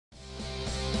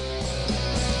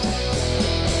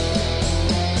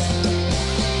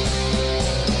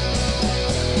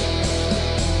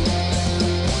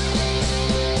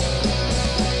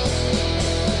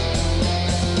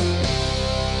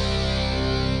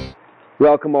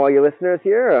Welcome all your listeners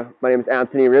here. My name is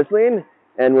Anthony Risling,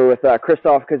 and we're with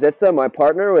Christoph Kazitsa, my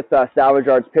partner with Savage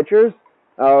Arts Pictures.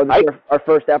 This is our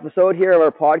first episode here of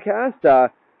our podcast.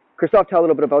 Christoph, tell a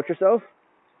little bit about yourself.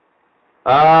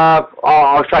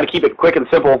 I'll try to keep it quick and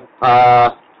simple.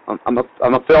 I'm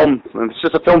a film. I'm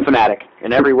just a film fanatic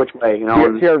in every which way. You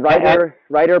know, you're a writer,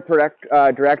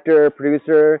 director,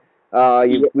 producer.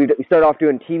 You started off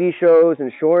doing TV shows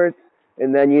and shorts,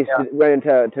 and then you went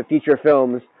into feature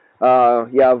films.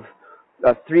 You have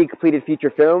 3 completed feature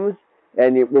films,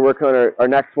 and we're working on our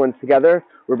next ones together.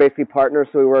 We're basically partners,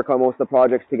 so we work on most of the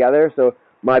projects together. So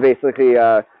my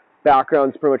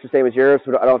background's pretty much the same as yours,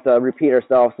 so I don't have to repeat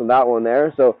ourselves on that one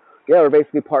there. So yeah, we're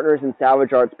basically partners in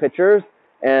Savage Arts Pictures,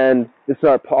 and this is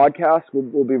our podcast.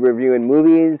 We'll be reviewing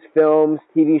movies, films,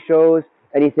 TV shows,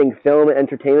 anything film and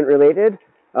entertainment related.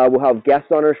 We'll have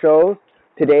guests on our show.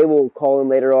 Today we'll call in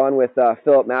later on with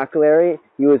Philip McAlery.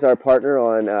 He was our partner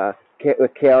on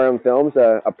with KRM Films,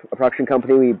 a production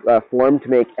company we formed to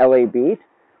make LA Beat,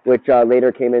 which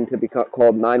later came into be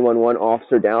called 911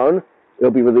 Officer Down. It'll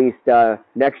be released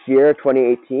next year,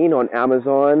 2018, on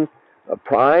Amazon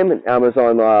Prime and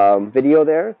Amazon Video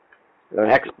there.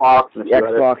 Xbox.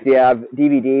 Yeah,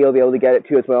 DVD. You'll be able to get it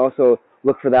too as well. So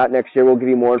look for that next year. We'll give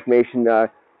you more information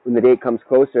when the date comes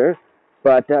closer.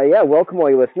 But yeah, welcome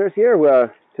all you listeners here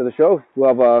to the show. We'll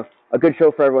have a good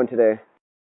show for everyone today.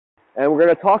 And we're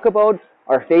going to talk about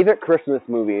our favorite Christmas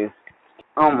movies.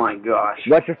 Oh my gosh.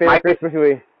 What's your favorite Christmas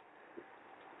movie?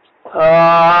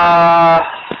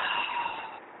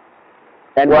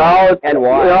 And why?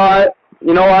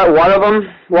 You know what? One of them,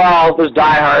 well, there's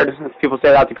Die Hard. People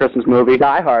say that's a Christmas movie.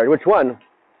 Die Hard. Which one?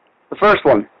 The first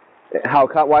one.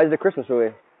 Why is it a Christmas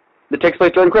movie? It takes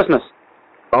place during Christmas.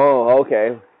 Oh,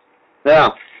 okay. Yeah.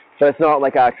 So it's not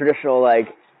like a traditional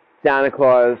Santa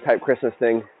Claus type Christmas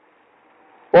thing.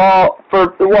 Well,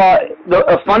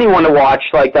 a funny one to watch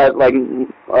that I like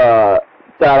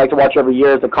to watch every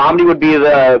year as a comedy would be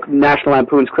the National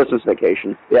Lampoon's Christmas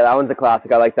Vacation. Yeah, that one's a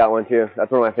classic. I like that one too.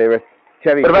 That's one of my favorites.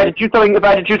 But if I had to choose something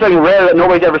rare that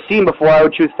nobody's ever seen before, I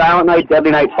would choose Silent Night,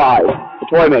 Deadly Night 5, The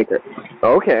Toy Maker.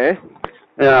 Okay.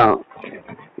 Yeah.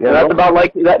 Yeah, that's about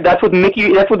that's with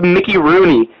Mickey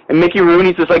Rooney, and Mickey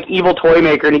Rooney's this evil toy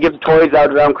maker, and he gives toys out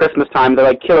around Christmas time.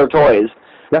 They're killer toys.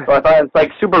 Yeah. So I thought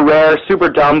it's super rare, super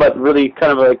dumb, but really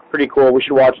kind of pretty cool. We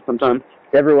should watch it sometime.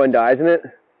 Everyone dies in it?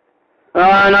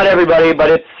 Not everybody, but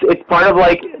it's part of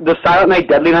the Silent Night,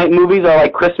 Deadly Night movies are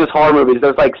Christmas horror movies.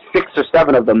 There's 6 or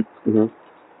 7 of them. Mm-hmm.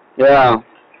 Yeah.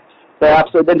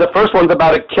 Then the first one's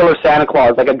about a killer Santa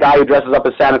Claus, a guy who dresses up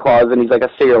as Santa Claus, and he's a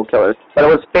serial killer. But it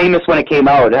was famous when it came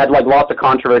out. It had lots of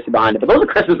controversy behind it. But those are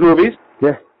Christmas movies.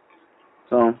 Yeah.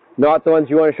 So. Not the ones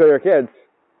you want to show your kids.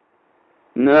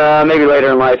 Maybe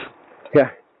later in life. Yeah.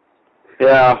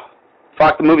 Yeah.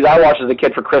 Fuck, the movies I watched as a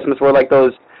kid for Christmas were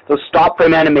those stop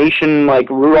frame animation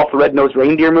Rudolph the Red-Nosed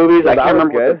Reindeer movies. Yeah, I can't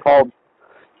remember what they're called.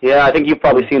 Yeah, I think you've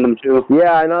probably seen them too.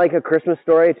 Yeah, and I like A Christmas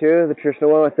Story too, the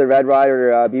traditional one with the Red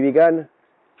Ryder BB gun.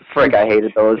 Frick, I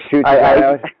hated those. Shoot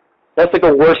out. That's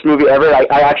the worst movie ever.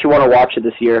 I actually want to watch it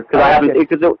this year because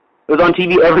it was on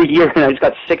TV every year, and I just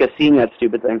got sick of seeing that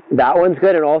stupid thing. That one's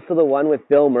good, and also the one with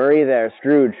Bill Murray there,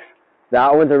 Scrooge.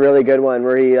 That one's a really good one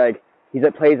where he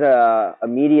plays a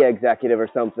media executive or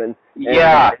something.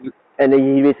 Yeah. And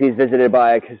he basically is visited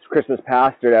by his Christmas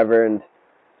past or whatever, and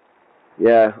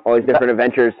yeah, all these different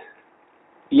adventures.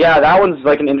 Yeah, that one's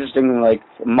an interesting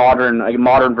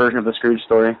modern version of the Scrooge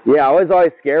story. Yeah, I was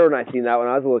always scared when I seen that when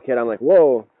I was a little kid. I'm like,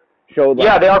 whoa.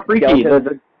 Yeah, they are freaky.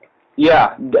 The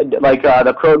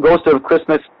Ghost of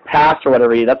Christmas Past or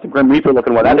whatever. That's the Grim Reaper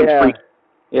looking one. That thing's freaky.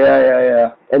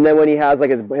 Yeah. And then when he has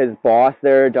his boss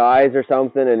there dies or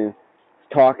something, and he's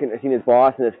talking, I've seen his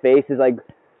boss, and his face is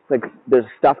there's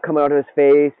stuff coming out of his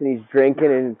face, and he's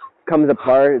drinking, and it comes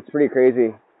apart. It's pretty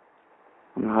crazy.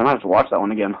 I might have to watch that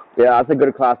one again. Yeah, that's a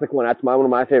good classic one. That's one of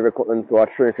my favorite ones to watch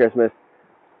during Christmas.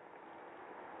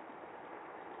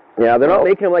 Yeah, they're not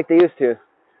making them like they used to.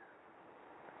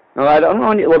 No, I don't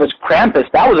know. Well, there's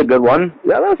Krampus. That was a good one.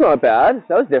 Yeah, that was not bad.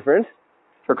 That was different.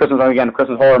 For Christmas, again,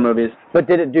 Christmas horror movies. But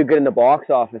did it do good in the box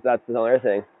office? That's another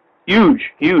thing.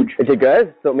 Huge. It did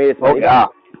good? So it made its money back?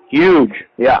 Huge.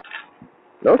 Yeah.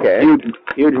 Okay.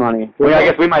 Huge money. I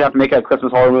guess we might have to make a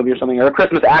Christmas horror movie or something, or a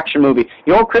Christmas action movie.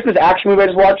 You know what Christmas action movie I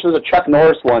just watched? There's a Chuck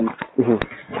Norris one. Mm-hmm.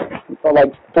 It's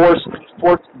called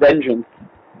Forced Vengeance.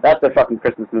 That's a fucking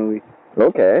Christmas movie.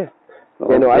 Okay.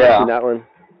 Yeah, no, I haven't seen that one.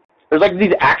 There's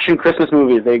these action Christmas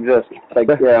movies. They exist.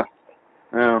 Yeah.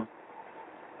 Yeah.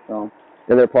 So.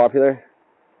 And they're popular?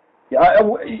 Yeah,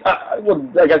 well,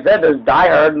 like I said, there's Die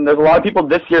Hard, and there's a lot of people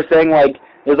this year saying,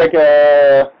 there's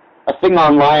a thing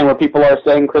online where people are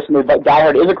saying Christmas, but Die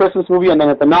Hard is a Christmas movie, and then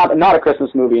it's not a Christmas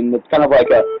movie, and it's kind of like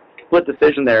a split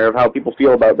decision there of how people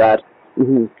feel about that.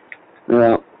 Mhm.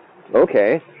 Yeah.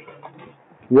 Okay.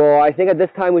 Well, I think at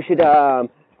this time we should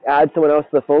add someone else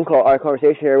to the phone call, our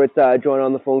conversation here with join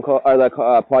on the phone call or the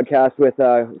podcast with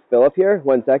Philip here.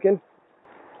 1 second.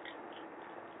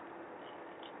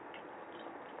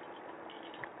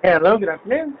 Hello, good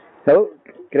afternoon. Hello,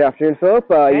 good afternoon, Philip.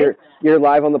 Hey. You're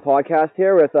live on the podcast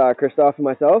here with Christoph and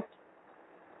myself.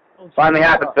 Finally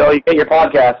happened, Phil. You get your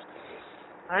podcast.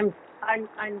 I'm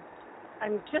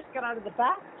just got out of the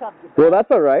bathtub. Well,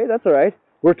 that's all right. That's all right.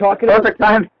 We're talking. Perfect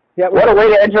time. Yeah. What a way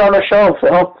to enter on the show,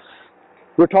 Phil.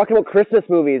 We're talking about Christmas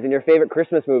movies and your favorite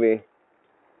Christmas movie.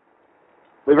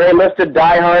 We've already listed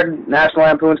Die Hard, National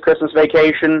Lampoon's Christmas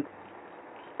Vacation,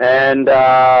 and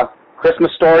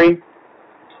Christmas Story.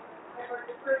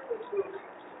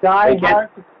 Die Hard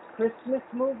Christmas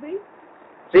movie?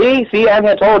 See, as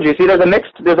I told you, there's a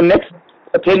mixed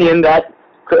opinion that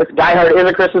Die Hard is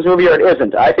a Christmas movie or it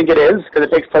isn't. I think it is because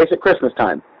it takes place at Christmas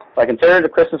time. So I consider it a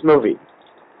Christmas movie.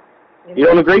 You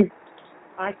don't agree?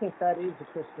 I think that is a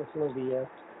Christmas movie, yes.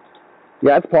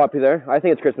 Yeah, it's popular. I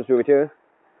think it's a Christmas movie too.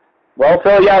 Well,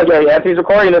 Phil, yeah, Anthony's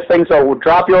recording this thing, so we'll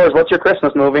drop yours. What's your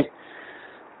Christmas movie?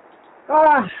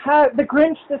 The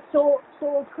Grinch That Stole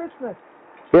Christmas.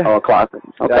 Yeah. Oh, classic.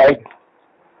 Okay.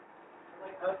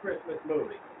 A Christmas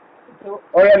movie.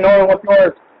 Oh yeah, Norman, what's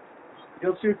yours?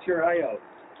 You'll shoot your eye out.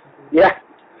 Yeah,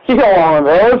 you don't want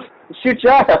one of those. Shoot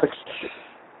your eye out.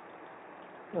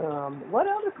 What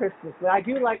other Christmas? I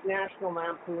do like National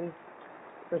Lampoon's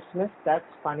Christmas. That's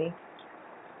funny.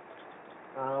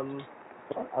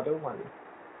 What other one?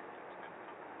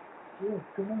 Oh,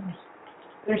 gosh.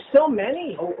 There's so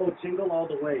many. Oh, Jingle All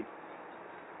the Way.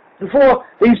 Before,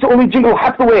 they used to only jingle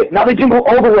half the way. Now they jingle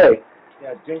all the way.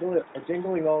 Yeah,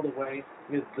 Jingling All the Way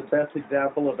is the best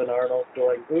example of an Arnold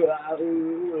going, ooh, ah,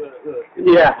 ooh, ooh, ooh.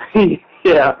 Yeah,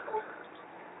 yeah.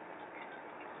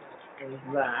 There's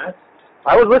that.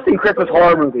 I was listing Christmas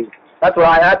horror movies. That's what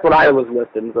I was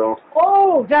listing. So.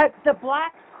 Oh, the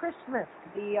Black Christmas.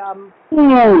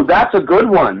 Ooh, that's a good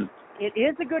one. It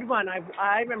is a good one.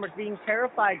 I remember being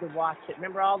terrified to watch it.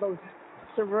 Remember all those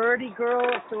sorority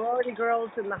girls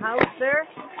in the house there?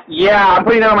 Yeah, I'm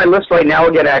putting that on my list right now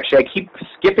again, actually. I keep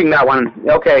skipping that one.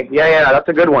 Okay, yeah, that's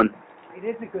a good one. It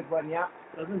is a good one, yeah.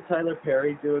 Doesn't Tyler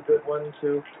Perry do a good one,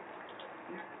 too?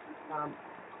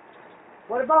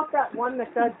 What about that one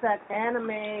that does that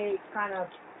anime kind of,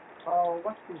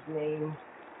 what's his name?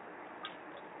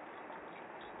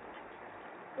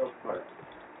 South Park.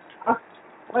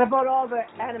 What about all the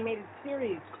animated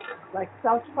series, like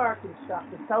South Park and stuff,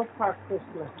 the South Park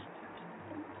Christmas?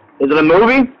 Is it a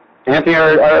movie? Anthony,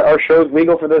 our show's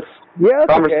legal for this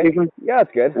conversation? Okay. Yeah,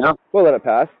 it's good. Yeah. We'll let it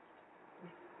pass.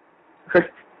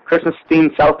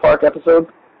 Christmas-themed South Park episode?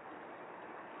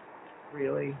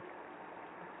 Really?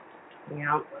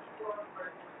 Yeah.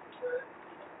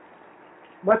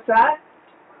 What's that?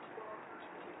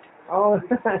 Oh,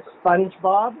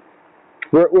 SpongeBob?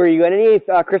 Were you in any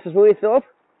Christmas movies, Philip?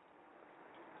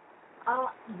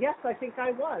 Yes, I think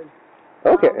I was.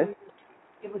 Okay.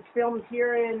 It was filmed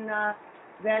here in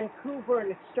Vancouver,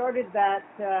 and it started that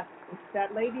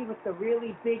lady with the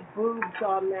really big boobs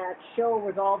on that show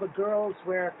with all the girls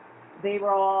where they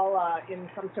were all in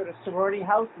some sort of sorority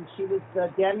house, and she was the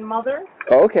den mother.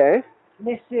 Okay.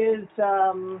 Mrs.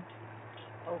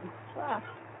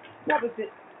 What was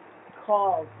it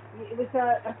called? It was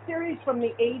a series from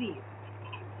the 80s.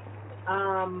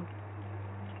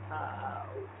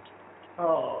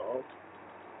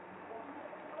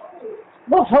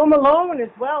 Well, Home Alone as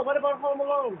well. What about Home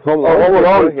Alone? Home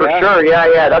Alone, for sure.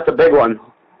 Yeah, that's a big one.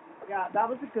 Yeah, that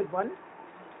was a good one.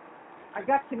 I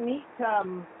got to meet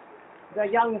the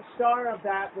young star of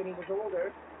that when he was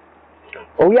older.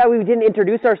 Oh, yeah, we didn't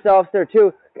introduce ourselves there,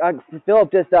 too.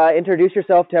 Philip, just introduce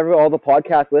yourself to all the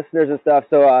podcast listeners and stuff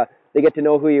so they get to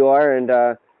know who you are and,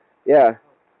 yeah,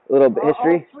 a little bit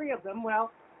history. All three of them.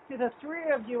 Well, to the three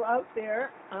of you out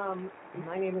there,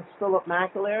 my name is Philip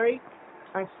McAlery.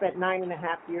 I spent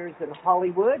 9.5 years in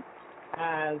Hollywood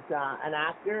as an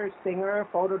actor, singer,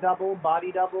 photo double,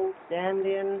 body double,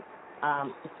 stand-in,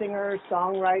 singer,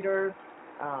 songwriter.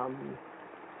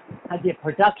 I did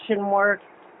production work.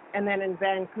 And then in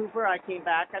Vancouver, I came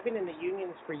back. I've been in the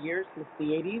unions for years, since the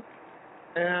 80s.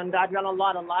 And I've done a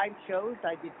lot of live shows.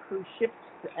 I did cruise ships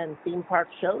and theme park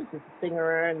shows as a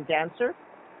singer and dancer.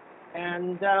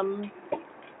 And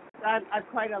I've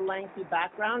quite a lengthy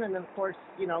background. And, of course,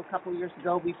 a couple of years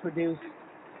ago, we produced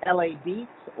LA Beat,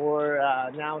 or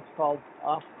now it's called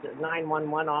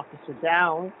 911 Officer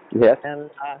Down. Yes. And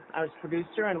I was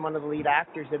producer and one of the lead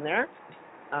actors in there.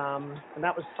 And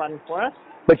that was fun for us.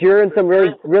 But you're in some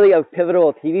really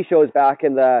pivotal TV shows back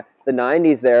in the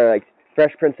 90s there, like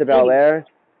Fresh Prince of Bel-Air.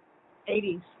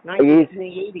 80s. 90s and the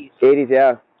 80s. 80s,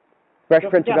 yeah. Fresh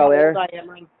Prince of Bel-Air.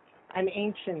 I'm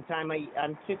ancient.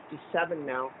 I'm 57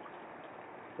 now.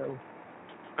 So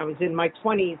I was in my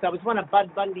 20s. I was one of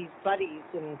Bud Bundy's buddies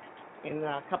in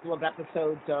a couple of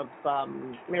episodes of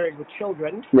Married with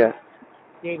Children. Yeah.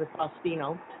 David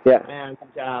Faustino. Yeah. And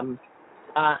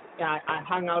I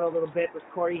hung out a little bit with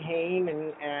Corey Haim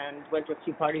and went to a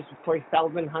few parties with Corey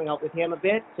Feldman, hung out with him a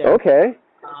bit. And, okay.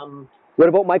 What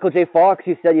about Michael J. Fox?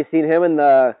 You said you seen him in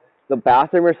the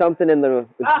bathroom or something in the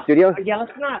studio? Yeah,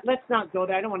 let's not go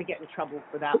there. I don't want to get in trouble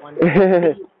for that one.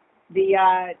 He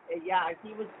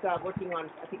was working on,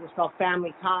 I think it was called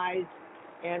Family Ties,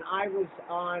 and I was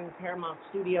on Paramount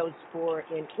Studios for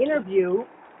an interview,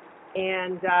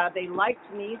 and they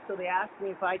liked me, so they asked me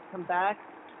if I'd come back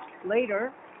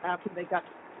later after they got,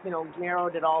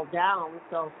 narrowed it all down.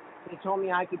 So they told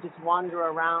me I could just wander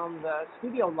around the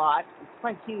studio lot. It's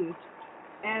quite huge.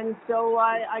 And so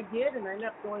I did, and I ended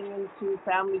up going into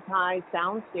Family Ties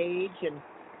soundstage and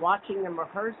watching them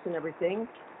rehearse and everything.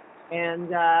 And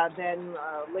then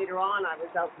later on, I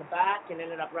was out in the back and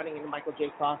ended up running into Michael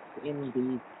J. Fox in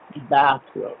the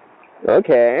bathroom.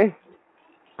 Okay.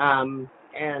 I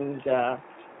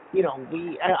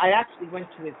actually went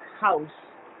to his house.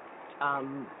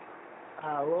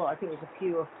 I think it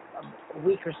was a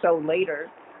week or so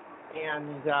later,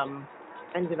 and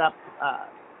ended up,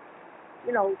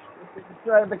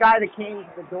 the guy that came to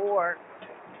the door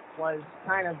was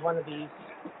kind of one of these,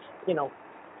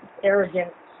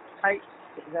 arrogant types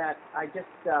that I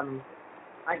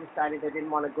decided I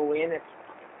didn't want to go in if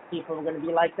people were going to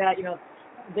be like that.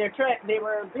 They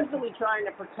were visibly trying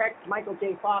to protect Michael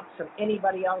J. Fox from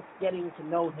anybody else getting to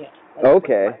know him.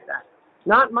 Okay. Like that.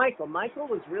 Not Michael. Michael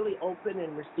was really open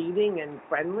and receiving and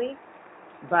friendly,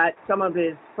 but some of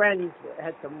his friends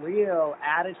had some real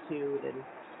attitude, and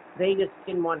they just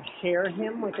didn't want to share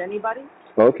him with anybody.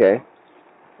 Okay.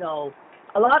 So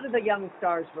a lot of the young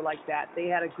stars were like that. They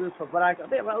had a group of a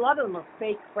lot of them were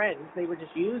fake friends. They were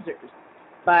just users,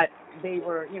 but they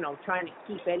were, trying to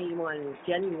keep anyone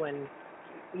genuine,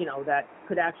 that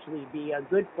could actually be a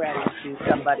good friend to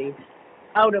somebody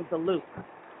out of the loop,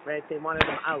 right? They wanted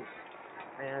them out,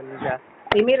 and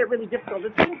they made it really difficult.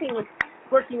 The same thing with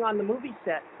working on the movie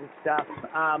sets and stuff.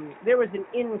 There was an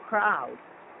in crowd,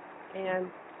 and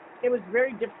it was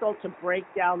very difficult to break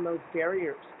down those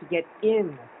barriers to get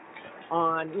in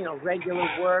on, regular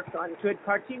work, on good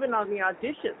parts, even on the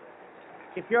auditions.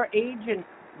 If your agent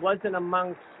wasn't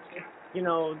amongst,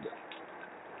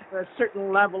 a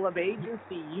certain level of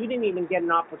agency, you didn't even get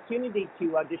an opportunity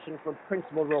to audition for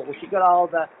principal roles. You got all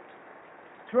the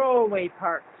throwaway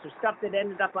parts or stuff that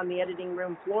ended up on the editing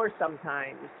room floor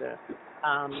sometimes,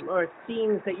 or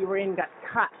scenes that you were in got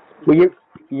cut. Well,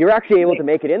 you're actually able to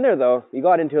make it in there, though. You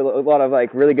got into a lot of,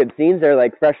 really good scenes there,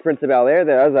 like Fresh Prince of Bel-Air.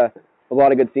 There was a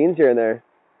lot of good scenes here and there.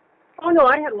 Oh, no,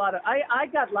 I had a lot of... I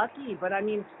got lucky, but,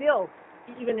 still,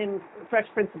 even in Fresh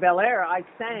Prince of Bel-Air, I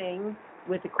sang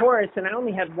with the chorus, and I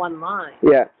only had one line.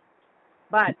 Yeah.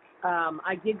 But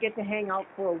I did get to hang out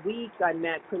for a week. I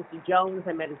met Quincy Jones.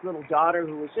 I met his little daughter,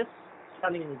 who was just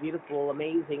stunningly beautiful,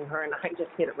 amazing. Her and I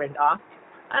just hit it right off.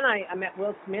 And I met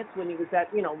Will Smith when he was at,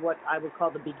 what I would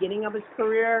call the beginning of his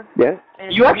career. Yeah.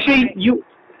 And you actually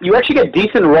get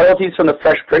decent royalties from the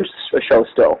Fresh Prince show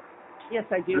still. Yes,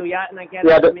 I do. Yeah, and I get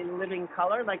them in living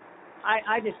color. Like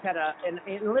I just had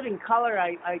in living color.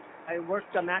 I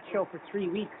worked on that show for 3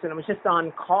 weeks, and I was just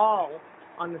on call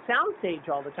on the soundstage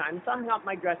all the time. So I hung up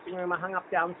my dressing room. I hung up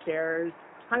downstairs.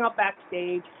 Hung up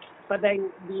backstage. But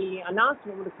then the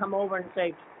announcement would come over and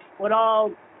say, Would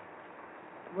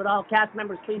all cast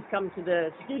members please come to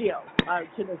the studio,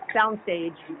 to the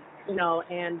soundstage,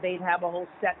 and they'd have a whole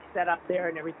set up there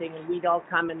and everything, and we'd all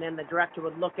come, and then the director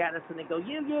would look at us and they'd go,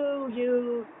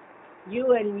 you,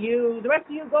 and you, the rest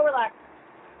of you go relax.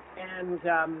 And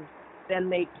then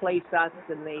they'd place us,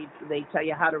 and they'd tell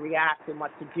you how to react and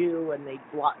what to do, and they'd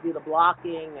do the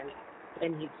blocking, and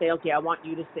then he'd say, okay, I want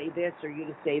you to say this or you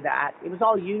to say that. It was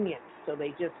all union, so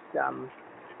they just,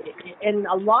 and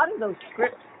a lot of those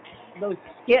scripts, those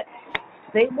skits,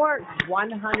 they weren't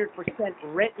 100%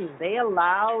 written. They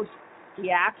allowed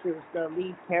the actors, the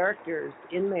lead characters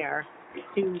in there,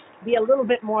 to be a little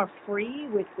bit more free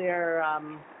with their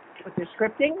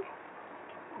scripting,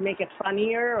 make it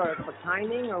funnier or for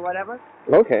timing or whatever.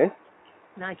 Okay.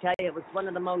 And I tell you, it was one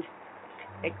of the most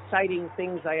exciting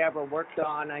things I ever worked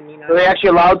on. I mean, So they actually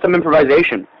allowed some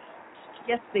improvisation.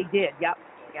 yes, they did. Yep.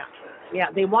 Yeah.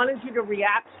 They wanted you to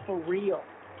react for real,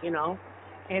 you know.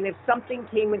 And if something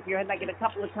came into your head, like a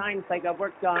couple of times, like I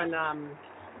worked on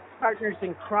Partners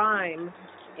in Crime,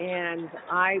 and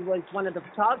I was one of the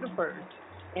photographers,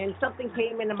 and something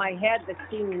came into my head that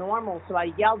seemed normal, so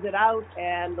I yelled it out,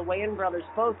 and the Wayans brothers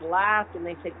both laughed, and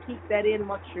they said, "Keep that in,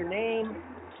 what's your name?"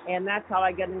 And that's how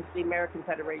I got into the American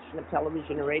Federation of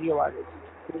Television and Radio Artists,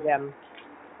 through them,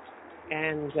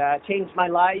 and changed my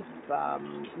life.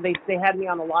 They had me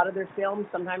on a lot of their films.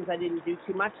 Sometimes I didn't do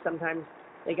too much. Sometimes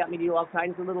they got me to do all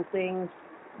kinds of little things.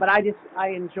 But I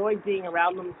enjoyed being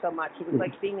around them so much. It was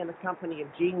like being in the company of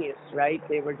genius, right?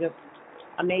 They were just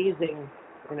amazing,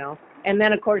 you know. And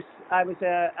then, of course, I was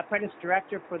a apprentice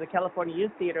director for the California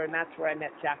Youth Theater, and that's where I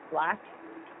met Jack Black.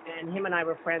 And him and I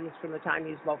were friends from the time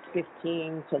he was about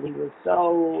 15 till he was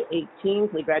 18,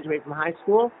 till he graduated from high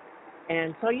school.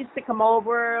 And so I used to come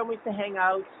over, and we used to hang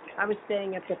out. I was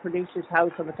staying at the producer's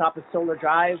house on the top of Solar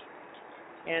Drive,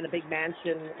 and a big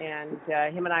mansion, and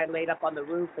him and I laid up on the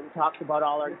roof and talked about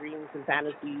all our dreams and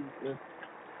fantasies. And,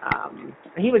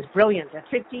 he was brilliant. At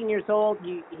 15 years old,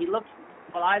 he looked,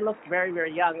 well, I looked very,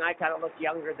 very young. I kind of looked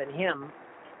younger than him.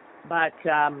 But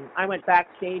I went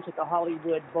backstage at the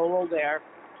Hollywood Bowl there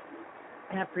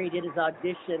after he did his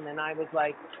audition, and I was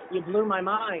like, "You blew my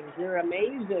mind. You're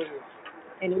amazing."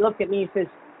 And he looked at me and says,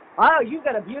 "Oh, you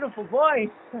got a beautiful voice."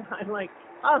 I'm like,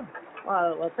 "Oh,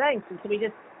 well, thanks." And so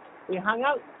we hung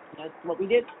out. That's what we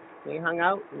did. We hung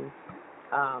out, and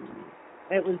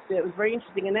it was very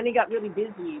interesting. And then he got really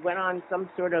busy. He went on some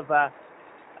sort of a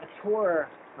tour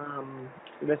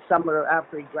the summer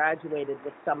after he graduated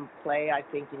with some play, I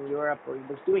think, in Europe, or he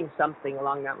was doing something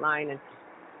along that line. And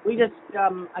we just,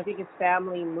 I think his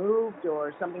family moved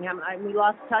or something happened. We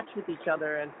lost touch with each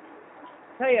other. And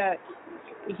I tell you,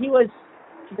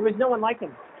 there was no one like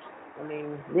him. I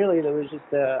mean, really, there was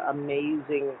just an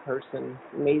amazing person,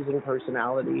 amazing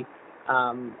personality.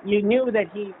 You knew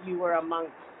that you were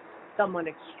amongst someone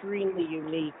extremely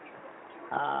unique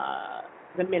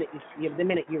the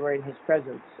minute you were in his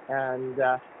presence, and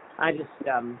I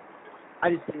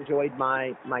just enjoyed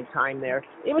my time there.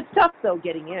 It was tough though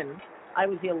getting in. I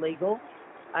was illegal.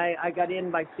 I got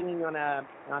in by singing on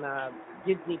a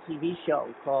Disney TV show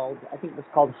I think it was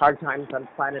called Hard Times on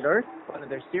Planet Earth, one of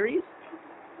their series.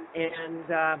 And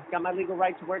got my legal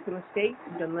right to work in the States,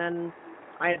 and then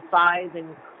I had 5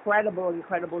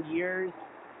 incredible years.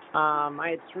 I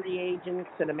had 3 agents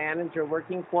and a manager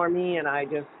working for me, and I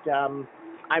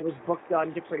was booked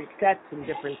on different sets and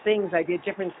different things. I did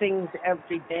different things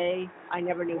every day. I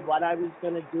never knew what I was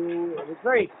going to do. It was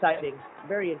very exciting,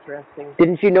 very interesting.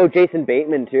 Didn't you know Jason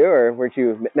Bateman too, or weren't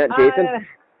you met Jason?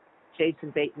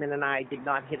 Jason Bateman and I did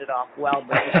not hit it off well,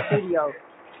 but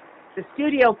the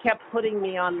studio kept putting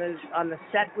me on the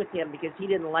set with him because he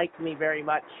didn't like me very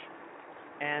much.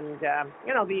 And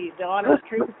the honest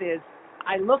truth is,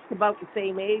 I looked about the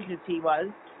same age as he was,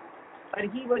 but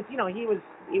he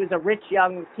was a rich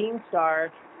young teen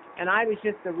star, and I was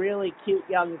just a really cute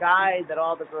young guy that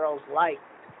all the girls liked.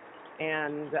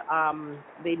 And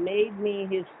they made me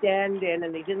his stand-in,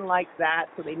 and they didn't like that,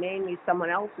 so they made me someone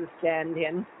else's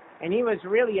stand-in. And he was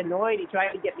really annoyed. He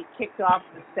tried to get me kicked off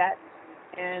the set,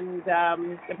 and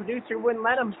the producer wouldn't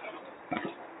let him.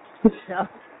 So,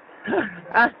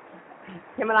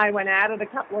 him and I went at it a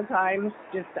couple of times,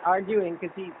 just arguing,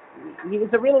 because he was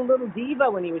a real little diva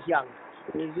when he was young.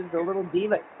 He was just a little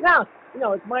diva. Now,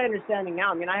 it's my understanding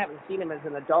now. I mean, I haven't seen him as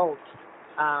an adult.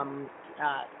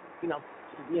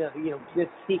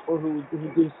 Just people who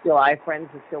do still. I have friends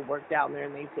who still work down there,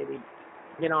 and they say they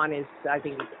get on his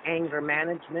anger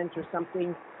management or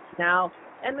something now,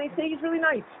 and they say he's really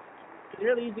nice. He's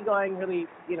really easygoing, really,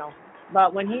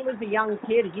 But when he was a young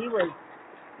kid, he was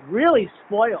really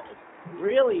spoiled,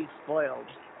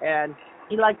 and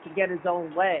he liked to get his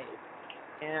own way.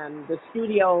 And the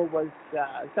studio was,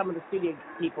 some of the studio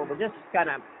people were just kind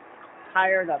of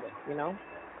tired of it,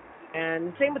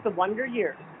 And same with the Wonder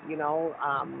Years,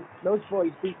 those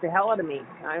boys beat the hell out of me.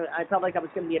 I felt like I was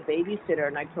going to be a babysitter,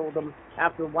 and I told them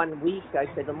after 1 week, I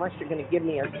said, unless you're going to give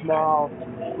me a small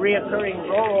reoccurring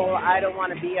role, I don't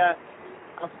want to be a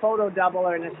photo double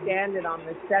or a stand-in on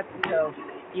the set, so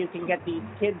you can get these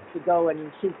kids to go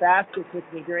and shoot baskets with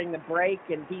me during the break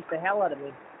and beat the hell out of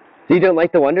me. So you don't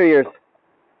like the Wonder Years?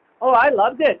 Oh, I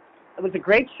loved it. It was a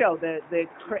great show. The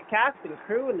cast and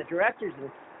crew and the directors and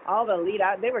all the lead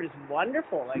out, they were just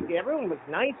wonderful. Like, everyone was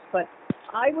nice, but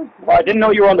I was... Well, I didn't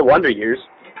know you were on the Wonder Years.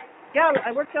 Yeah,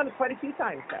 I worked on it quite a few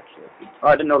times, actually. Oh,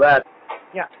 I didn't know that.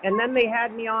 Yeah, and then they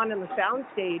had me on in the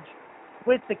soundstage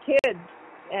with the kids,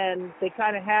 and they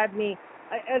kind of had me.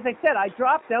 As I said, I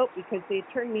dropped out because they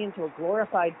turned me into a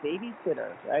glorified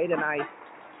babysitter, right? And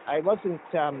I wasn't,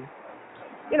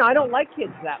 I don't like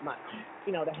kids that much,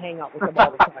 to hang out with them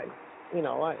all the time.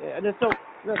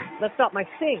 That's not my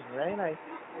thing, right?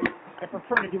 I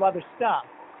prefer to do other stuff.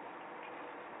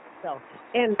 So,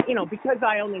 and, because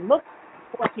I only looked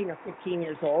 14 or 15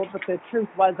 years old, but the truth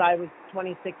was I was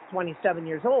 26, 27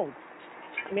 years old.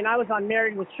 I mean, I was on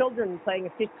Married with Children playing a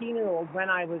 15-year-old when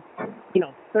I was,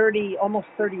 30, almost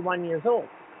 31 years old.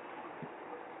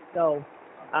 So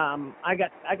I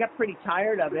got pretty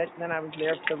tired of it. And then I was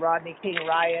there for the Rodney King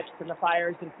riots and the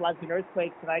fires and floods and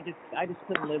earthquakes, and I just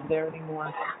couldn't live there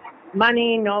anymore.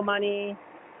 Money, no money,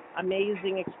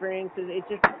 amazing experiences. It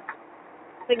just,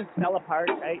 things fell apart,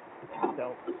 right?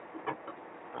 So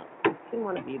didn't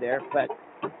want to be there, but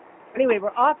anyway,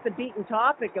 we're off the beaten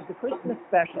topic of the Christmas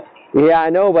special. Yeah, I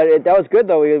know, but that was good,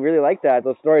 though. We really liked that.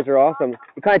 Those stories are awesome.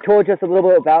 You kind of told us a little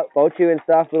bit about you and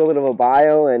stuff, a little bit of a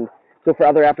bio, and so for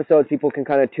other episodes, people can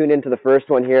kind of tune into the first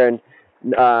one here and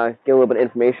get a little bit of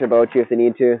information about you if they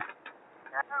need to.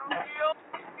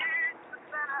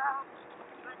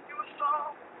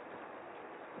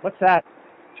 What's that?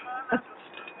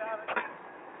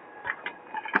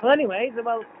 Well, anyways,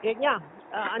 yeah.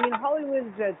 I mean,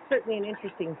 Hollywood's certainly an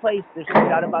interesting place. There's no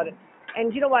doubt about it.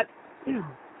 And you know what?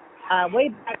 Way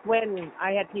back when,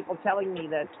 I had people telling me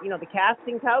that, the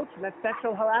casting couch and that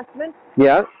sexual harassment.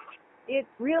 Yeah. It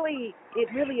really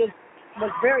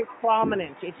was very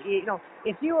prominent.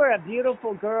 If you were a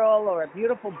beautiful girl or a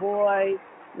beautiful boy,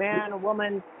 man or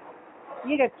woman,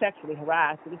 you get sexually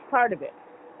harassed. It was part of it.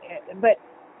 But,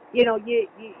 you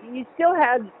still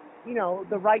had,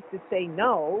 the right to say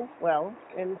no. Well,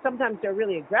 and sometimes they're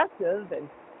really aggressive, and,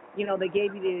 they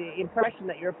gave you the impression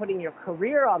that you're putting your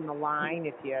career on the line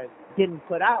if you didn't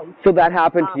put out. So that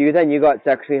happened to you then? You got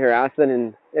sexually harassed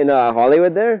in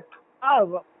Hollywood there? Oh,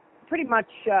 well, pretty much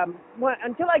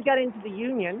until I got into the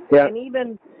union. Yeah. And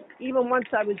even once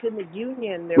I was in the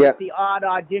union, there was the odd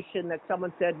audition that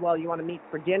someone said, well, you want to meet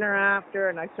for dinner after?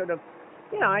 And I sort of,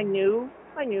 I knew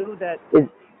that.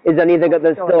 Is there anything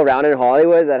that's still around in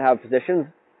Hollywood that have positions?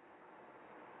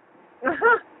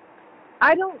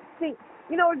 I don't think,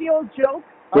 the old joke,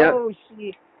 yeah. Oh,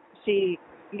 she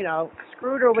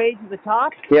screwed her way to the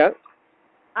top. Yeah.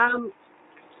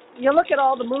 You look at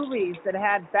all the movies that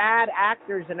had bad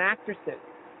actors and actresses,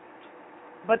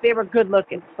 but they were good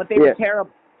looking, but they were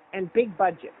terrible and big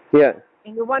budget. Yeah.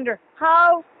 And you wonder,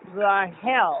 how the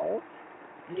hell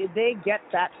did they get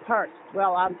that part?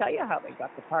 Well, I'll tell you how they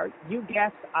got the part. You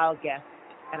guess, I'll guess,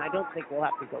 and I don't think we'll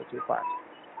have to go too far.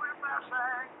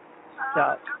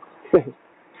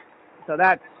 So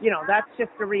that's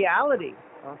just the reality,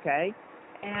 okay?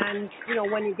 And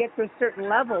when you get to a certain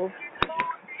level,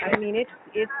 I mean,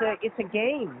 it's a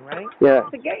game, right? Yeah.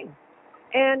 It's a game.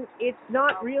 And it's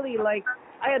not really like,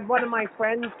 I had one of my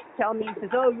friends tell me, he says,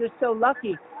 oh, you're so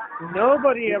lucky.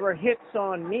 Nobody ever hits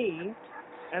on me.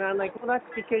 And I'm like, well, that's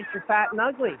because you're fat and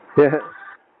ugly. Yeah.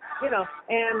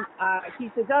 And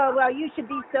he says, oh, well, you should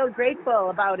be so grateful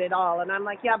about it all. And I'm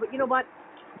like, yeah, but you know what?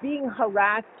 Being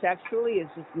harassed sexually is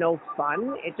just no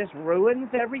fun. It just ruins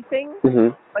everything. Mm-hmm.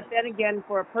 But then again,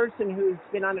 for a person who's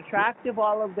been unattractive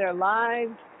all of their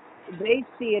lives, they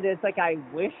see it as like, I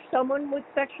wish someone would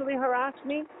sexually harass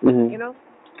me, mm-hmm.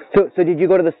 So did you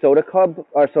go to the Soda Club,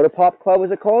 or Soda Pop Club,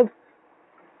 was it called?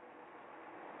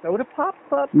 Soda Pop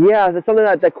Club? Yeah, that's something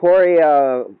that Corey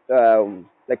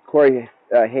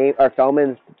Haim, or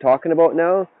Feldman's talking about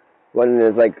now. When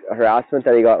there's like harassment,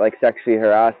 that he got like sexually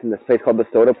harassed in this place called the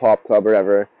Soda Pop Club or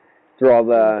whatever. It's where all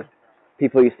the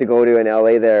people used to go to in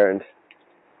LA there, and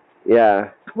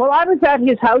yeah. Well, I was at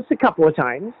his house a couple of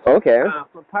times. Okay.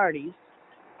 For parties.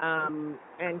 And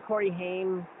Corey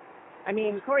Haim,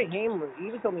 he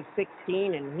was only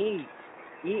 16, and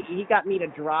he got me to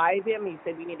drive him. He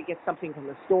said, we need to get something from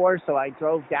the store, so I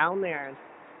drove down there, and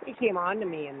he came on to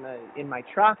me in my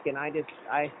truck, and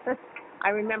I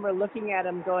remember looking at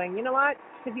him going, you know what?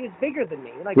 Because he was bigger than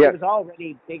me. He was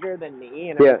already bigger than me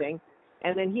and everything.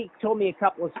 And then he told me a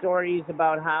couple of stories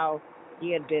about how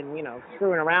he had been,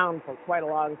 screwing around for quite a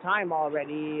long time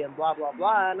already and blah, blah,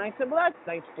 blah. And I said, well, that's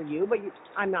nice for you, but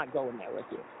I'm not going there with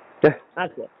you.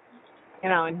 That's it.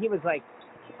 And he was like,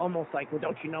 almost like, well,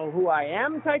 don't you know who I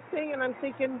am type thing? And I'm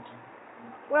thinking,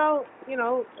 well,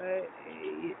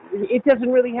 it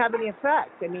doesn't really have any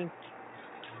effect. I mean,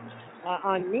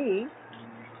 on me,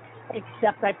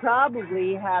 except I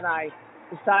probably, had I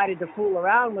decided to fool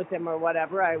around with him or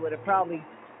whatever, I would have probably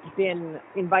been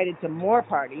invited to more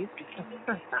parties.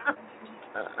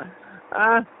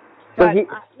 So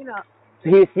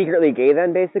he was secretly gay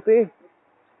then, basically?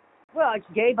 Well, it's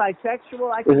gay,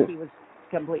 bisexual. I think he was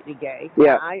completely gay.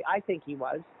 Yeah. I think he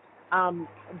was.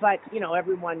 But,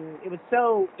 everyone, it was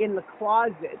so in the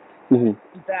closet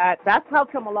that's how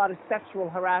come a lot of sexual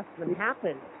harassment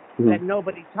happened that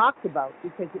nobody talked about,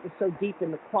 because it was so deep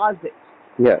in the closet.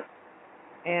 Yeah.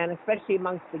 And especially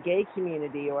amongst the gay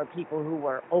community or people who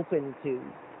were open to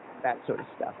that sort of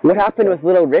stuff. What happened with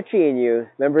Little Richie and you?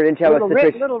 Remember, didn't tell us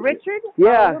Little Richard?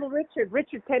 Yeah. Oh, Little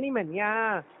Richard Pennyman,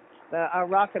 yeah. A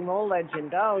rock and roll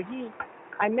legend.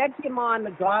 I met him on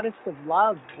The Goddess of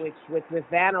Love, which with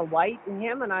Vanna White and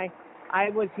him, and I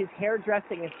was his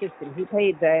hairdressing assistant. He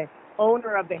played the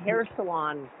owner of the hair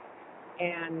salon,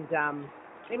 and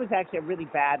it was actually a really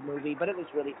bad movie, but it was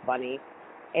really funny.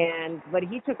 But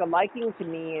he took a liking to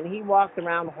me, and he walked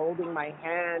around holding my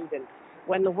hand. And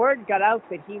when the word got out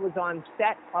that he was on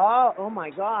set, oh my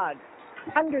God,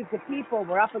 hundreds of people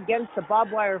were up against the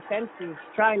barbed wire fences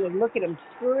trying to look at him,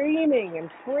 screaming and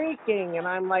freaking. And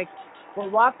I'm like, we're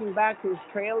walking back to his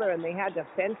trailer, and they had to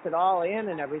fence it all in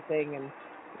and everything, and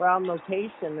we're on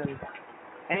location.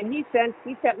 And he sent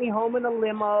me home in a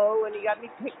limo, and he got me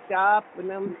picked up, and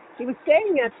then he was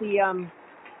staying at the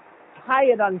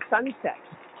Hyatt on Sunset.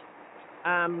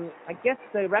 I guess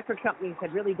the record companies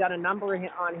had really done a number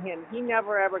on him. He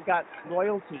never ever got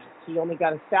royalties. He only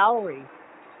got a salary.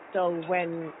 So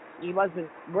when he wasn't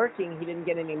working, he didn't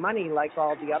get any money like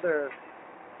all the other,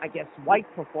 I guess, white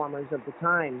performers of the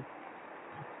time.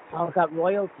 All got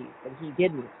royalties, but he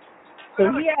didn't.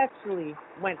 So he actually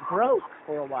went broke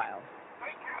for a while.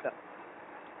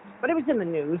 But it was in the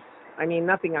news. I mean,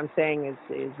 nothing I'm saying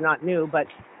is not new, but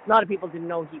a lot of people didn't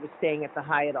know he was staying at the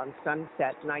Hyatt on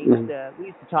Sunset, and we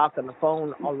used to talk on the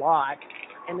phone a lot,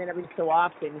 and then every so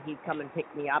often he'd come and pick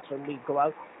me up, and we'd go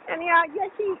out. And he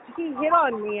hit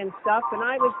on me and stuff, and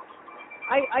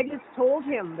I just told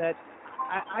him that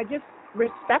I just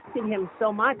respected him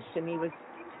so much, and he was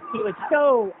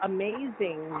so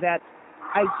amazing that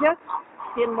I just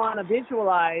didn't want to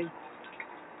visualize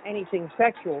anything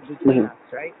sexual between us,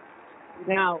 right?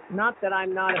 Now, not that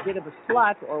I'm not a bit of a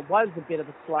slut, or was a bit of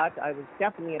a slut. I was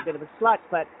definitely a bit of a slut,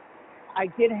 but I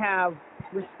did have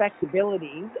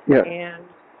respectability. Yeah. And,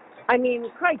 I mean,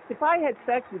 Christ, if I had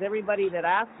sex with everybody that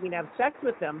asked me to have sex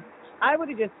with them, I would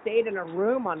have just stayed in a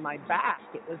room on my back.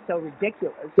 It was so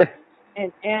ridiculous. Dear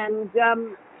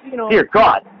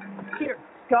God. Dear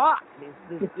God.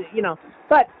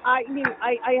 But, I mean,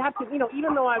 I have to,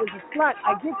 even though I was a slut,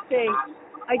 I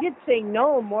did say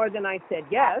no more than I said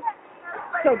yes.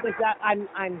 So does that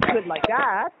I'm good like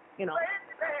that, So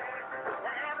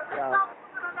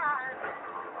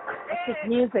it's just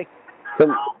music.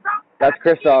 That's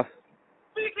Christoph.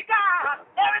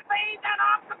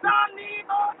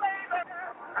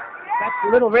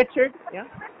 That's Little Richard, yeah.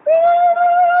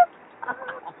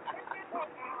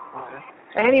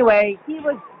 Anyway, he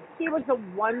was a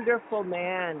wonderful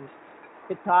man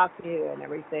to talk to and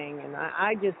everything, and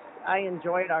I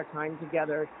enjoyed our time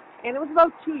together. And it was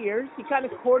about 2 years. He kind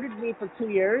of courted me for 2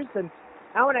 years. And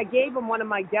now when I gave him one of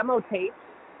my demo tapes,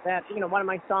 that, one of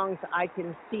my songs, I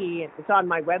Can See, it's on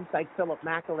my website,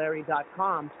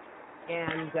 philipmcalery.com.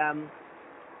 And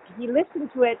he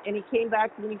listened to it, and he came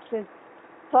back to me and he said,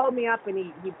 called me up, and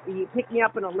he picked me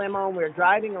up in a limo, and we were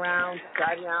driving around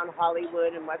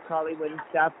Hollywood and West Hollywood and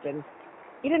stuff. And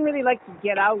he didn't really like to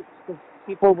get out because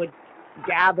people would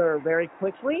gather very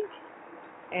quickly.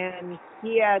 And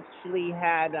he actually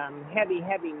had heavy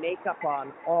makeup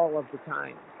on all of the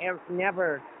time.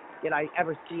 Never did I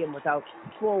ever see him without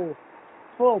full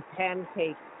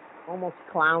pancake, almost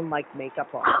clown-like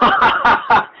makeup on.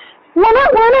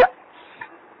 What?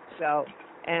 So,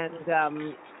 and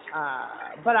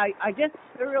but I just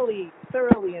thoroughly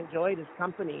enjoyed his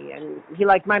company, and he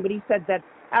liked mine. But he said that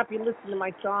after he listened to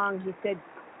my song, he said,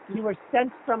 "You were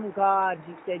sent from God."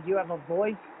 He said, "You have a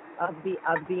voice of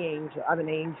an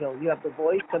angel. You have the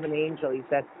voice of an angel," he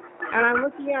said. And I'm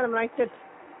looking at him, and I said,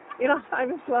 I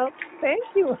was, well, thank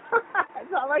you.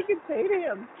 That's all I could say to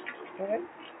him.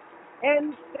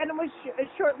 And then it was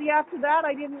shortly after that,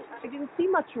 I didn't see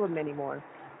much of him anymore.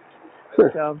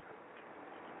 So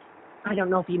I don't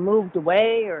know if he moved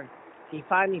away or he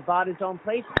finally bought his own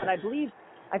place, but I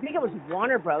think it was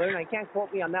Warner Brothers, and I can't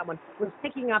quote me on that one, was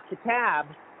picking up the tab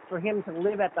for him to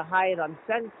live at the Hyatt on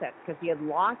Sunset because he had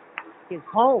lost his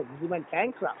home. He went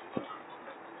bankrupt.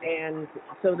 And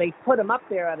so they put him up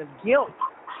there out of guilt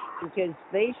because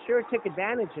they sure took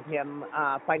advantage of him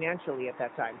financially at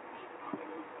that time.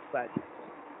 But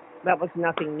that was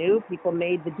nothing new. People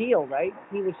made the deal, right?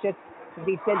 He said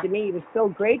to me, he was so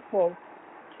grateful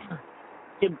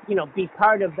to, be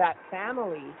part of that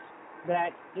family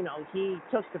that, he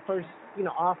took the first,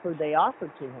 offer they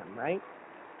offered to him, right?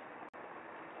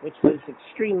 which was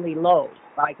extremely low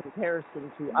by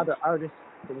comparison to other artists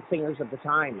and singers of the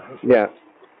time, right? Yeah.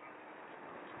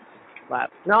 But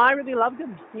no, I really loved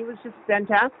him. He was just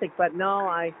fantastic. But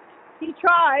no, he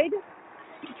tried.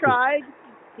 He tried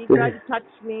to touch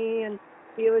me, and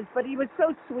he was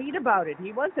so sweet about it.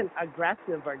 He wasn't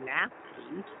aggressive or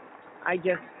nasty. I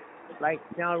just like,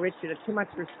 no, Richard, too much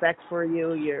respect for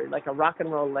you. You're like a rock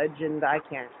and roll legend. I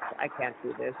can't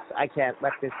do this. I can't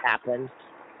let this happen.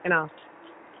 You know.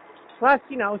 Plus,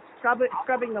 you know,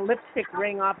 scrubbing the lipstick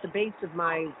ring off the base of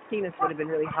my penis would have been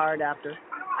really hard after.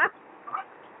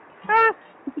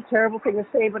 It's a terrible thing to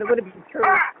say, but it would have been true.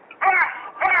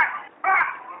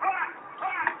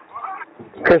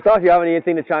 Christoph, you have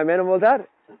anything to chime in about that?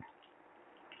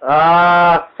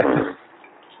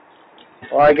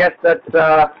 Well, I guess that's,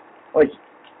 I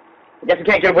guess we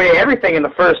can't give away everything in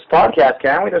the first podcast,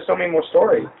 can we? There's so many more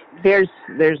stories.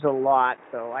 There's a lot,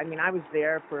 though. I mean, I was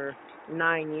there for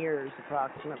 9 years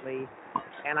approximately,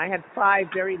 and I had 5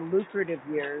 very lucrative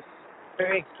years,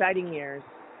 very exciting years.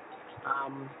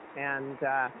 And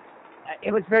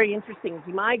it was very interesting.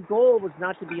 See, my goal was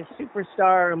not to be a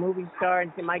superstar or a movie star.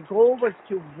 And my goal was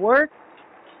to work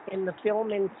in the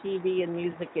film and TV and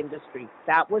music industry.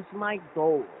 That was my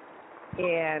goal.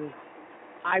 And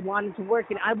I wanted to work,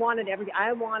 and I wanted everything.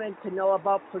 I wanted to know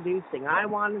about producing. I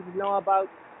wanted to know about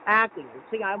acting.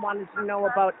 I wanted to know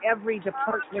about every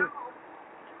department,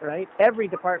 right? Every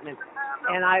department.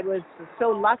 And I was so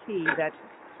lucky that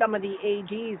some of the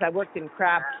AGs, I worked in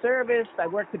craft service, I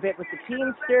worked a bit with the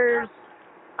Teamsters.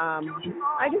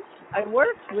 I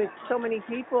worked with so many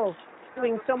people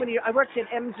doing so many. I worked at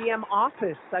MGM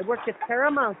office. I worked at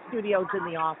Paramount Studios in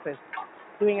the office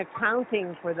doing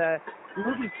accounting for the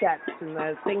movie sets and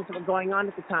the things that were going on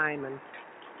at the time. And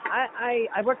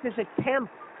I worked as a temp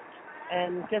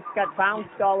and just got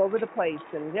bounced all over the place.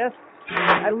 And just,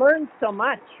 I learned so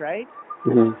much, right?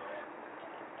 Mm-hmm.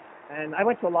 And I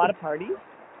went to a lot of parties.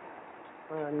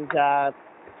 And,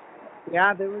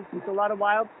 yeah, there was a lot of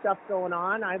wild stuff going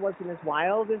on. I wasn't as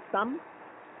wild as some.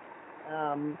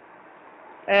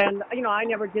 And, you know, I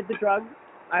never did the drugs.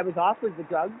 I was offered the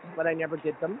drugs, but I never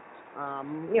did them.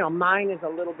 You know, mine is a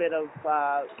little bit of,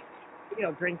 you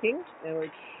know, drinking, which,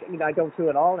 you know, I don't do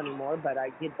at all anymore, but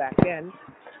I did back then.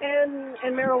 And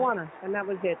marijuana, and that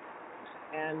was it.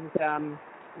 And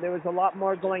there was a lot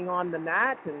more going on than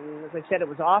that. And as I said, it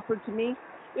was offered to me.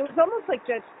 It was almost like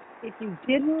that. If you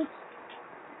didn't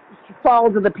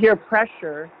fall to the peer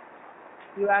pressure,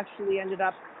 you actually ended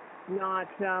up not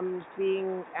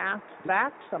being asked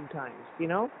back sometimes, you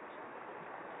know,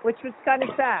 which was kind of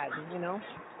sad, you know.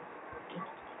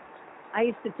 I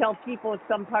used to tell people at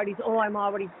some parties, "Oh, I'm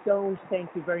already stoned,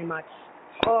 thank you very much.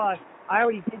 Oh, I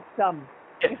already did some."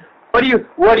 What are you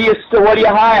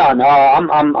high on?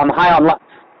 I'm high on.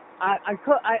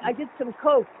 I did some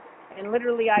coke. And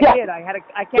literally, I did. I had a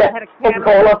can of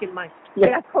Coke in my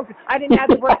Coke. I didn't have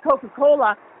the word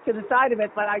Coca-Cola to the side of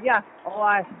it, but I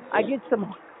did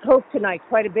some Coke tonight,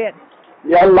 quite a bit.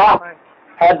 Yeah, a lot.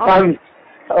 Had fun.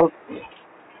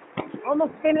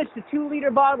 Almost finished a 2-liter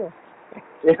bottle.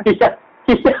 Yeah.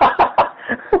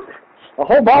 A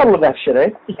whole bottle of that shit, eh?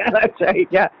 Yeah, that's right.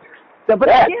 Yeah. So, but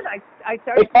I did. I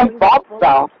started. It comes bottled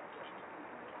now.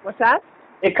 What's that?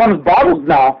 It comes bottled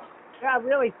now. Yeah,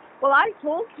 really. Well, I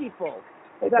told people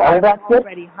that I was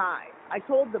already high. I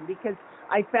told them because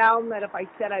I found that if I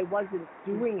said I wasn't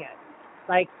doing it,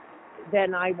 like,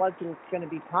 then I wasn't going to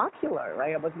be popular,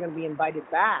 right? I wasn't going to be invited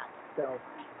back. So,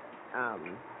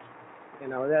 you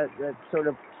know, that's sort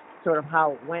of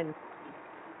how it went.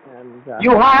 And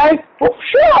you high? Well,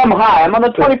 sure, I'm high. I'm on the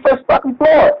 21st fucking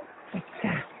floor.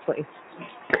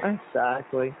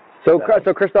 Exactly. So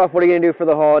Christoph, what are you gonna do for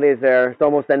the holidays there? It's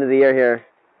almost the end of the year here.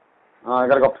 I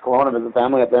gotta go up to Kelowna, visit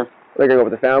family up there. We're gonna go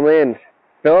with the family. And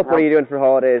Philip, what are you doing for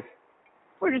holidays?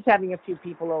 We're just having a few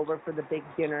people over for the big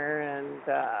dinner and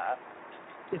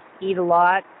just eat a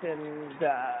lot and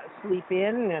sleep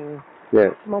in and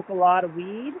smoke a lot of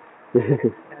weed.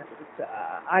 And,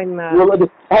 I'm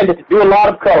do a lot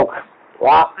of coke.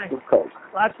 Lots of coke.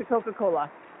 Lots of Coca-Cola.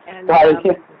 And I'm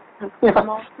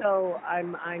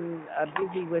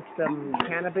busy with some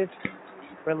cannabis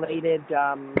related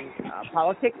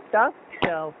politics stuff.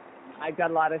 So I've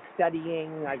got a lot of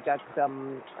studying. I've got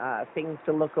some things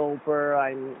to look over.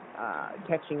 I'm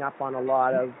catching up on a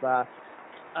lot of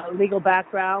legal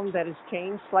background that has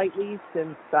changed slightly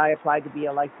since I applied to be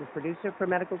a licensed producer for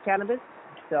medical cannabis.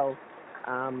 So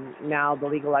now the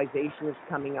legalization is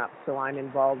coming up. So I'm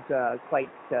involved quite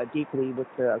deeply with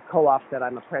the co-op that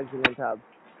I'm a president of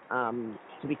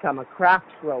to become a craft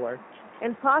grower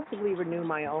and possibly renew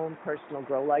my own personal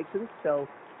grow license. So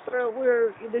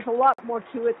there's a lot more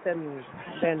to it than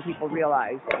people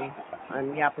realize,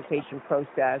 and the application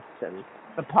process and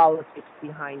the politics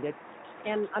behind it.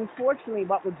 And unfortunately,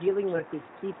 what we're dealing with is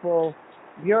people,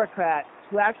 bureaucrats,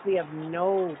 who actually have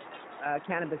no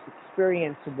cannabis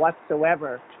experience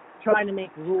whatsoever, trying to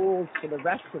make rules for the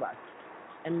rest of us.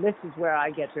 And this is where I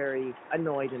get very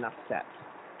annoyed and upset.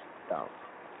 So,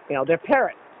 they're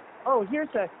parrots. Oh, here's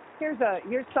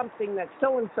something that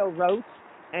so and so wrote,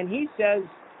 and he says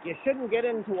you shouldn't get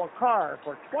into a car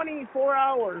for 24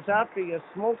 hours after you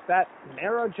smoke that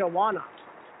marijuana.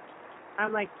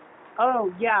 I'm like,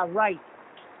 oh yeah, right.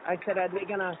 I said, are they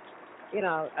gonna,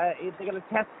 is they gonna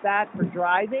test that for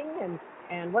driving?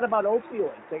 And what about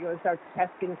opioids? They're gonna start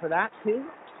testing for that too?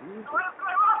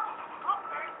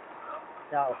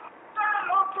 So.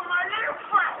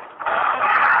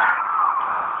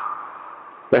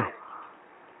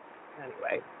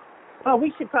 Anyway, well,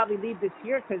 we should probably leave this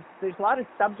here because there's a lot of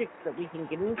subjects that we can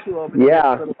get into over the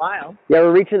next little while. Yeah,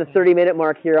 we're reaching the 30-minute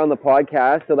mark here on the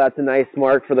podcast, so that's a nice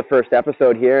mark for the first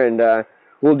episode here, and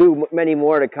we'll do many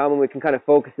more to come, and we can kind of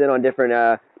focus in on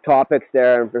different topics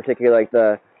there, in particular like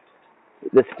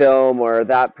this film or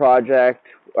that project,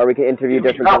 or we can interview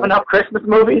different. Got enough Christmas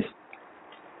movies?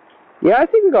 Yeah, I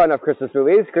think we got enough Christmas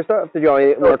movies. Christoph, did you want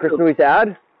any more Christmas movies to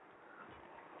add?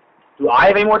 Do I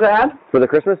have any more to add? For the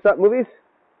Christmas movies?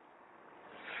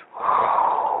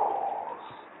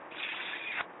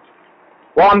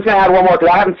 Well, I'm just gonna add one more because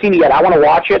I haven't seen it yet. I want to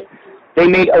watch it. They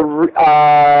made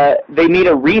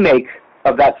a remake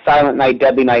of that Silent Night,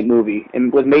 Deadly Night movie, and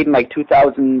it was made in like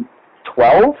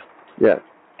 2012. Yeah.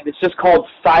 And it's just called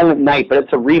Silent Night, but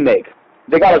it's a remake.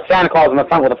 They got a Santa Claus in the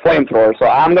front with a flamethrower, so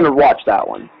I'm gonna watch that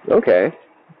one. Okay.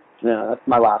 Yeah, that's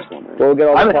my last one. Right? We'll get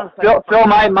all Phil,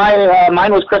 mine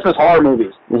was Christmas horror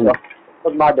movies. Mm-hmm. So that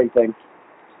was my big thing.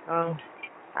 Oh,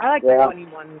 I like the funny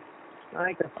ones. I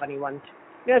like the funny ones.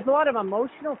 There's a lot of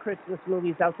emotional Christmas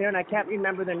movies out there, and I can't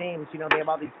remember their names. They have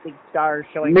all these big stars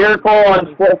showing. Miracle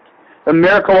on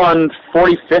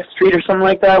 45th Street or something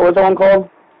like that. What's that one called?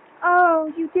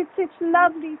 Oh, you did such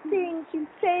lovely things. You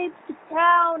saved the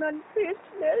town on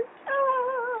Christmas.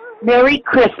 Oh. Merry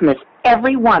Christmas,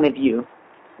 every one of you.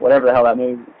 Whatever the hell that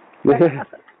means.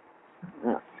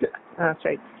 That's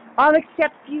right. I'll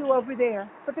accept you over there,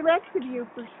 but the rest of you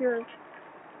for sure.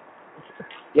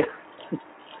 Yeah.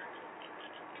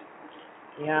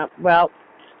 Yeah, well,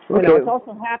 okay. It's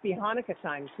also Happy Hanukkah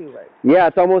time too, right? Yeah,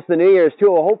 it's almost the New Year's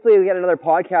too. Well, hopefully we get another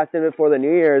podcast in before the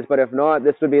New Year's, but if not,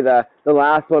 this would be the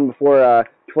last one before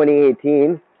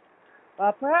 2018.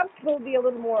 Perhaps we'll be a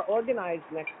little more organized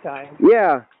next time.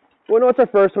 Yeah. Well, no, it's our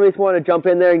first one. We just want to jump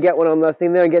in there and get one on the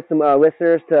thing there and get some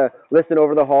listeners to listen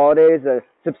over the holidays,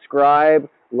 subscribe,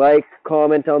 like,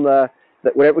 comment on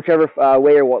whichever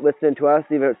way you're listening to us,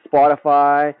 either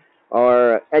Spotify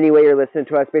or any way you're listening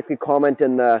to us. Basically, comment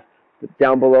in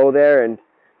down below there and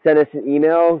send us an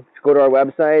email. Go to our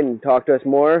website and talk to us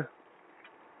more.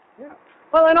 Yeah.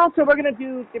 Well, and also we're going to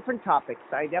do different topics.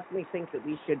 I definitely think that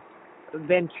we should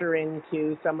venture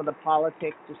into some of the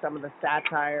politics or some of the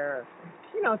satire,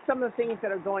 some of the things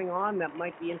that are going on that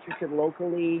might be interested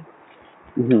locally,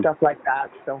 stuff like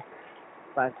that. So,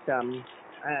 but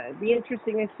it'd be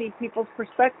interesting to see people's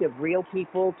perspective, real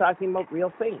people talking about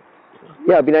real things.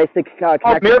 Yeah, it'd be nice to connect.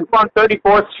 Miracle on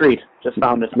 34th Street. Just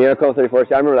found it. Miracle on 34th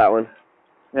Street. I remember that one.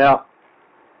 Yeah.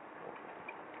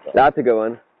 That's a good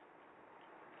one.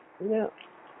 Yeah.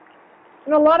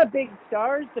 And a lot of big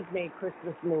stars have made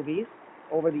Christmas movies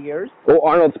over the years. Oh,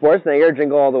 Arnold Schwarzenegger,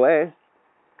 Jingle All the Way.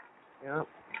 Yeah.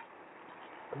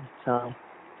 So,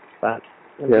 but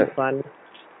it'll be fun.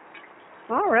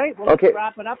 All right. Well, let's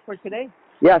wrap it up for today.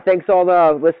 Yeah, thanks all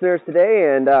the listeners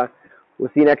today, and we'll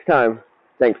see you next time.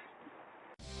 Thanks.